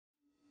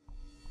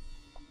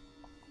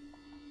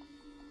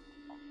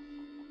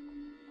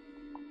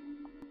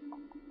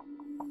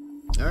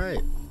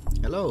Alright.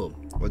 Hello.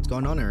 What's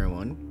going on,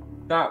 everyone?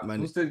 Stop.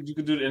 Who said you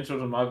could do the intro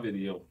to my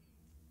video?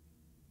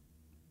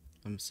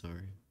 I'm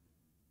sorry.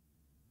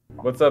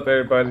 What's up,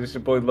 everybody? It's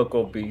your boy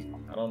Loco B.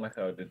 I don't like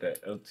how I did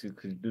that. L2,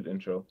 could you do the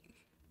intro?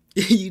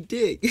 You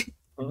did.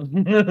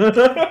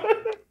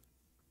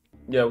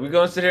 Yeah, we're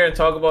gonna sit here and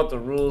talk about the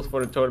rules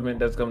for the tournament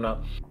that's coming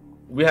out.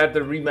 We had to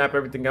remap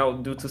everything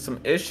out due to some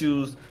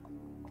issues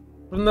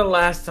from the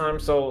last time,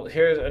 so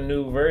here's a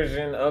new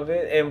version of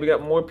it, and we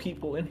got more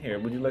people in here.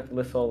 Would you like to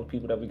list all the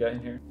people that we got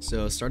in here?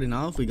 So starting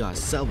off, we got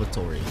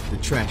Salvatore, the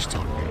trash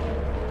talker.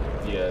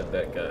 Yeah,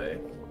 that guy.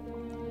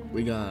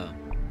 We got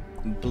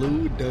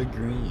Blue the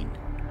Green.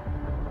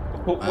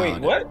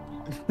 Wait, what?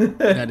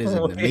 That is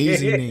an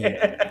amazing name.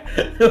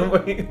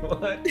 Wait,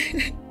 what?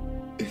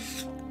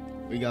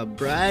 We got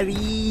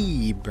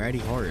Brady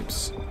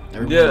Harps.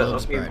 Everyone Yeah,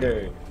 loves okay, Brady.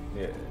 there.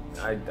 Yeah,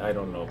 I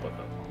don't know about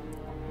that.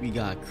 We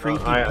got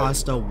Creepy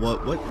Pasta. What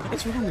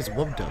is wrong with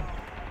Wub Dub?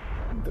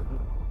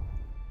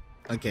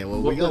 Okay,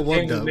 well, we got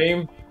Wub Dub.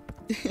 Name?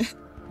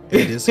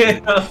 It is.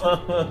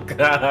 Oh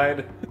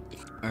God.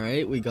 All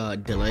right, we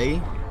got Delay.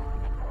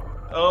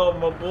 Oh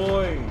my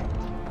boy.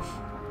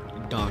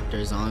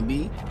 Dr.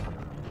 Zombie.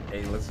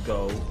 Hey, let's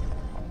go.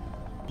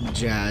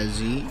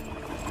 Jazzy.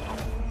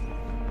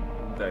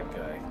 That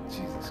guy.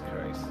 Jesus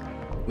Christ.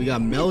 We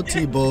got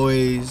Melty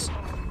Boys.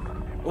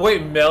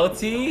 Wait,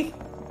 Melty?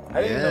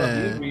 I didn't know he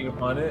Yeah. was reading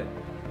upon it.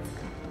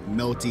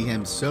 Melty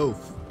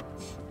himself.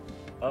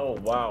 Oh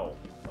wow.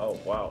 Oh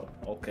wow.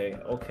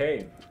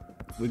 Okay.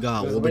 We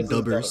got What's Wubba this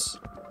Dubbers.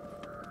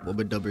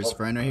 Wubba Dubbers'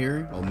 friend right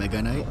here,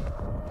 Omega Knight.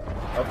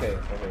 Okay.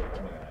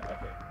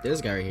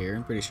 This guy right here,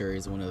 I'm pretty sure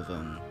he's one of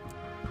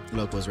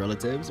Loco's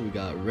relatives. We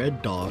got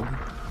Red Dog.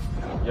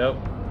 Yep.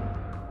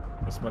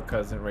 That's my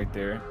cousin right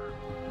there.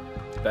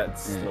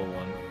 That's the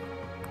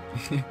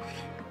one.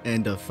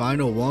 And the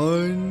final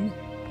one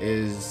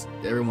is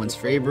everyone's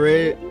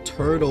favorite,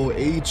 Turtle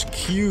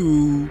HQ.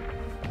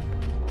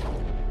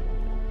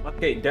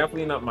 Okay,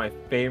 definitely not my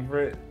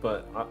favorite,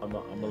 but I'm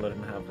gonna let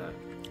him have that.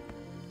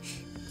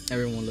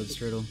 Everyone loves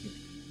Turtle.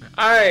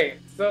 Alright,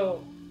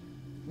 so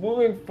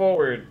moving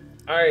forward,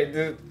 alright,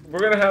 we're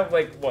gonna have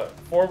like what,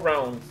 4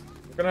 rounds.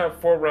 We're gonna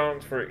have 4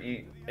 rounds for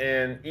each,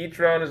 and each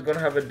round is gonna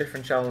have a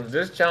different challenge.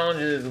 This challenge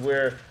is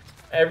where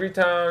every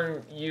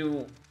time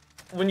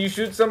when you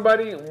shoot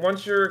somebody,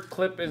 once your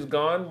clip is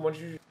gone, when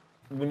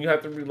you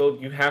have to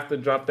reload, you have to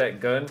drop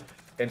that gun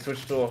and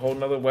switch to a whole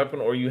nother weapon,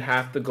 or you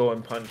have to go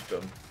and punch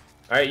them.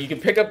 Alright, you can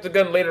pick up the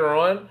gun later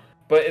on,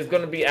 but it's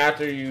gonna be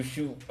after you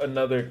shoot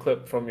another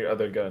clip from your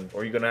other gun,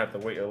 or you're gonna have to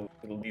wait at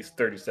least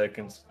 30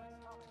 seconds.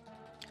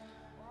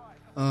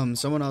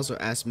 Someone also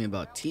asked me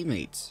about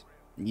teammates.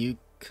 You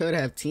could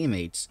have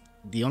teammates.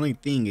 The only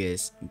thing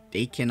is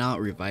they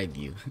cannot revive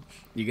you.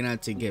 You're gonna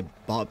have to get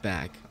bought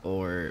back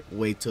or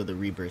wait till the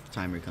rebirth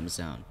timer comes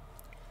down.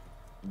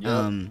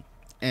 Yep.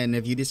 And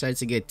if you decide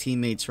to get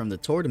teammates from the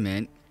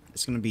tournament,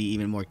 it's gonna be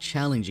even more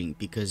challenging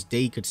because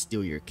they could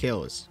steal your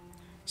kills.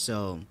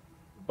 So,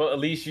 but at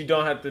least you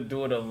don't have to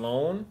do it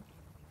alone.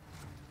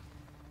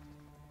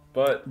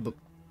 But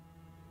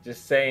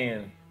just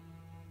saying,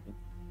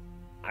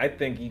 I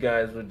think you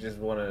guys would just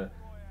want to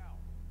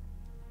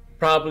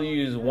probably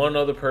use one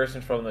other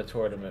person from the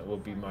tournament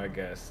would be my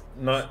guess.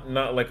 Not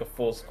like a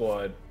full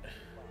squad.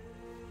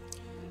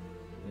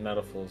 Not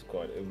a full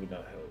squad. It would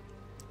not help.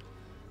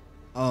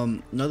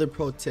 Another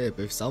pro tip: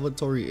 if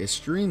Salvatore is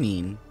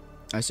streaming,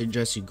 I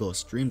suggest you go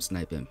stream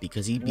snipe him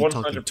because he'd be 100%.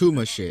 talking too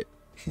much shit.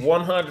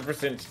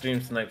 100%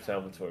 stream snipe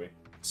Salvatore.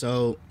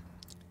 So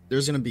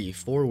there's gonna be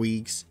 4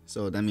 weeks,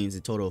 so that means a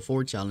total of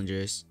 4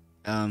 challenges.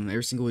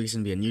 Every single week is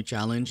gonna be a new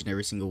challenge, and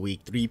every single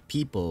week 3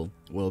 people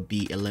will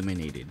be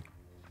eliminated.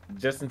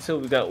 Just until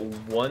we got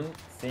one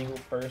single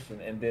person,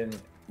 and then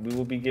we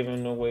will be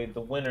giving away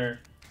the winner,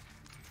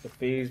 the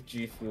FaZe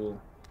GFuel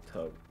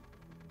tub,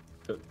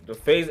 the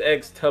FaZe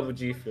X tub of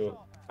GFuel.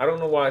 I don't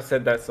know why I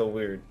said that so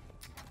weird.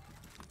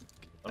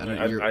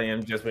 I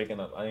am just waking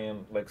up. I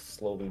am like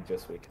slowly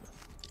just waking up.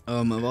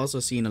 I've also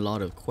seen a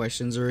lot of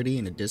questions already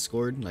in the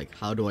Discord, like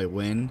how do I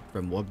win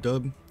from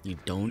Wubdub? You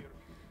don't.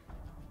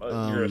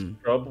 You're a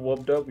scrub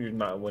Wubdub. You're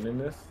not winning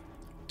this.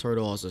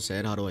 Turtle also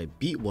said, how do I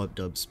beat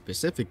Wubdub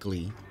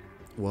specifically?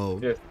 Well,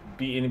 just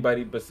beat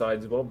anybody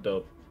besides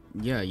Wubdub.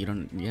 Yeah, you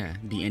don't. Yeah,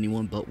 beat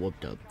anyone but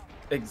Wubdub.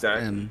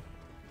 Exactly.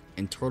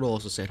 And Turtle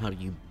also said, how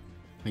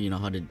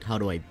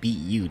do I beat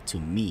you to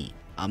me?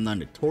 I'm not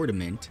in a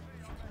tournament,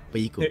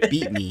 but you could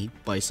beat me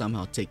by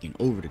somehow taking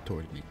over the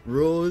tournament.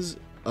 Rules,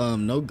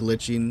 no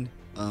glitching.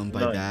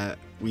 By that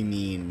we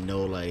mean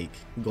no like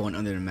going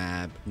under the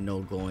map,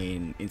 no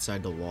going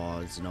inside the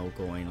walls, no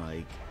going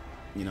like,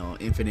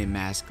 infinite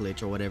mass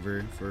glitch or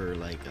whatever for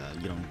like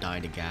you don't die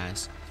to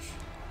gas.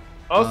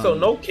 Also,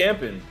 no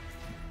camping.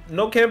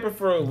 No camping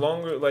for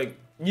longer. Like,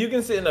 you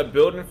can sit in a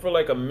building for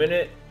like a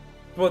minute,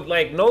 but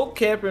like no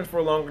camping for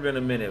longer than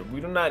a minute.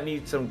 We do not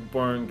need some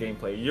boring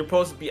gameplay. You're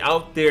supposed to be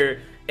out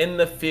there in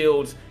the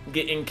fields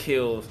getting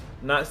kills,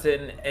 not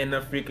sitting in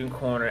a freaking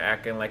corner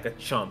acting like a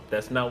chump.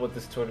 That's not what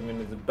this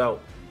tournament is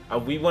about.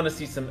 We want to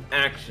see some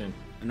action.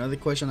 Another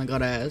question I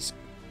gotta ask: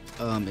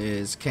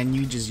 is can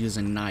you just use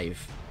a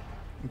knife?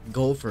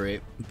 Go for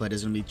it, but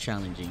it's gonna be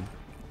challenging.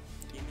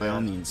 By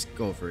all means,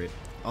 go for it.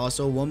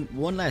 Also,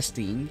 one last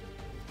thing,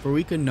 for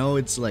we can know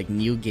it's like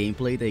new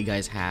gameplay that you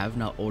guys have,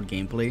 not old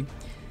gameplay.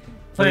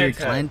 For your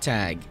clan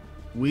tag,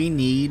 we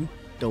need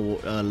the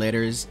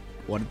letters.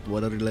 What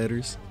are the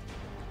letters?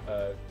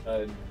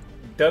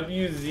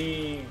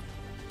 WZKT.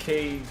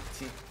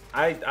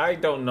 I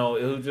don't know.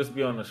 It'll just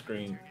be on the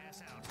screen.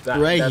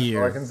 Right that's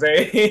here. All I can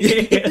say.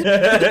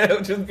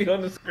 It'll just be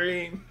on the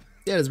screen.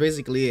 Yeah, that's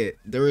basically it.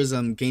 There was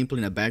gameplay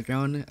in the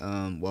background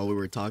while we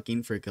were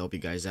talking for to help you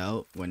guys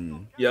out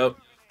when. Yep.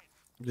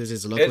 This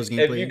is Loco's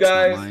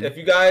gameplay. If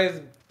you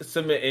guys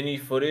submit any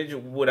footage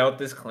without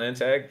this clan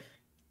tag,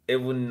 it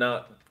would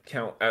not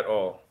count at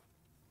all.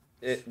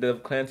 The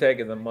clan tag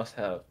is a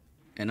must-have.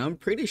 And I'm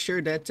pretty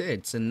sure that's it.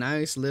 It's a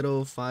nice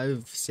little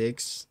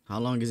 5-6. How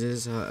long is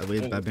this?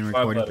 I've been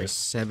recording for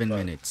 7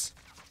 minutes.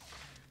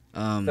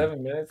 7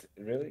 minutes?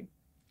 Really?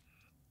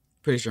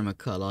 Pretty sure I'm gonna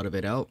cut a lot of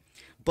it out,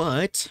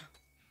 but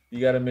you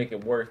gotta make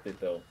it worth it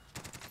though.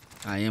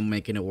 I am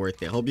making it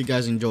worth it. Hope you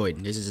guys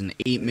enjoyed. This is an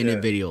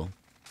 8-minute video.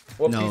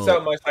 Well, peace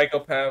out, my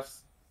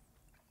psychopaths.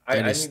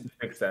 I need to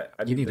fix that.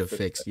 You need to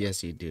fix.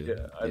 Yes, you do.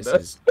 Yeah, I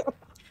just thought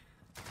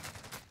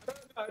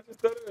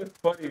it was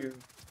funny.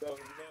 So no,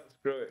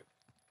 screw it.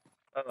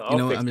 I don't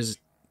know, I'm just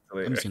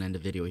gonna end the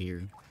video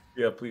here.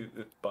 Yeah, please.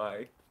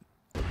 Bye.